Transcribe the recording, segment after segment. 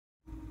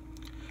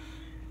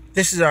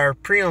This is our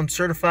pre-owned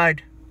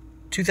certified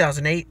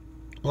 2008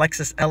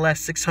 Lexus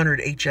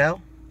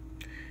LS600HL.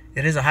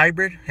 It is a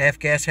hybrid, half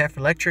gas, half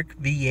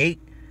electric, V8.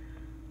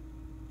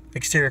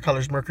 Exterior color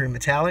is mercury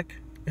metallic.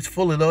 It's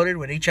fully loaded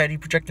with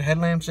HID projector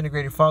headlamps,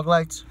 integrated fog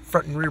lights,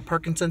 front and rear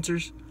parking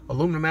sensors,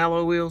 aluminum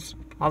alloy wheels.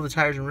 All the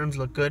tires and rims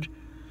look good.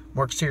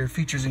 More exterior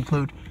features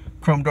include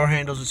chrome door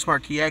handles with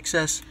smart key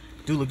access,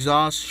 dual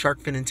exhaust, shark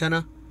fin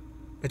antenna.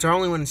 It's our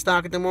only one in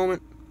stock at the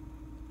moment.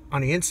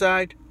 On the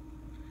inside,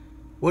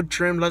 wood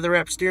trim, leather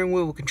wrapped steering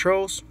wheel with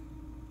controls,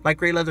 light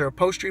gray leather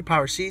upholstery,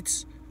 power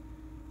seats.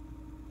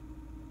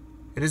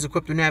 It is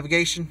equipped with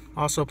navigation,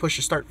 also push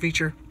to start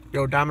feature.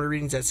 Your odometer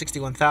readings at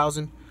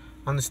 61,000.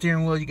 On the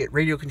steering wheel, you get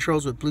radio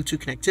controls with Bluetooth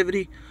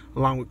connectivity,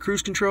 along with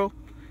cruise control.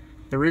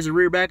 There is a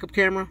rear backup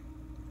camera.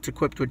 It's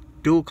equipped with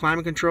dual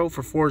climate control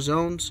for 4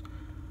 zones.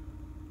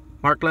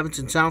 Mark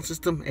Levinson sound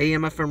system,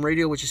 AM/FM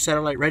radio, which is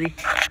satellite ready.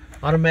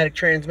 Automatic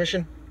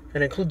transmission.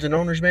 It includes an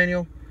owner's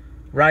manual.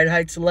 Ride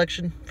height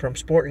selection from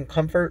sport and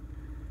comfort.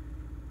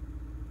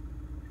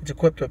 It's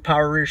equipped with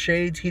power rear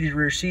shades, heated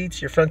rear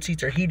seats. Your front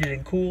seats are heated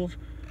and cooled.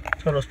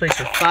 Total space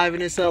for 5 in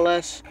this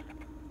LS.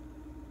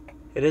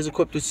 It is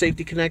equipped with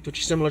Safety Connect, which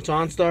is similar to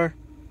OnStar.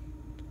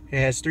 It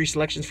has 3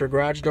 selections for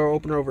garage door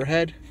opener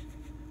overhead.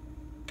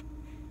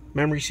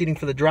 Memory seating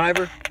for the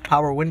driver.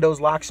 Power windows,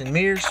 locks, and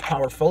mirrors.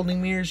 Power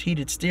folding mirrors.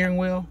 Heated steering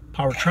wheel.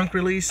 Power trunk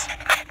release.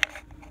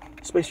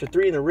 Space for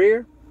 3 in the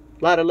rear.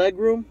 A lot of leg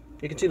room.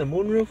 You can see the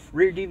moonroof,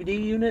 rear DVD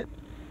unit,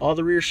 all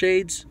the rear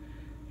shades.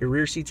 Your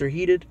rear seats are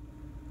heated.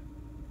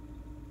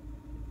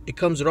 It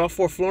comes with all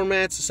 4 floor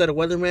mats, a set of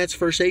weather mats,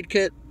 first aid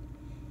kit.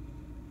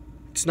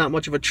 It's not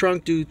much of a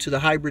trunk due to the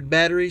hybrid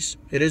batteries.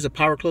 It is a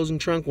power closing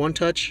trunk, one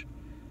touch.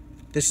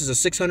 This is a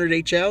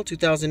 600HL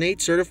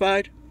 2008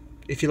 certified.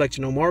 If you'd like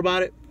to know more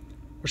about it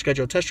or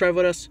schedule a test drive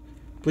with us,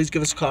 please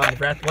give us a call on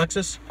McGrath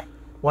Lexus,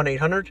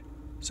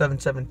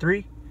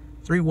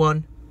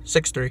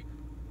 1-800-773-3163.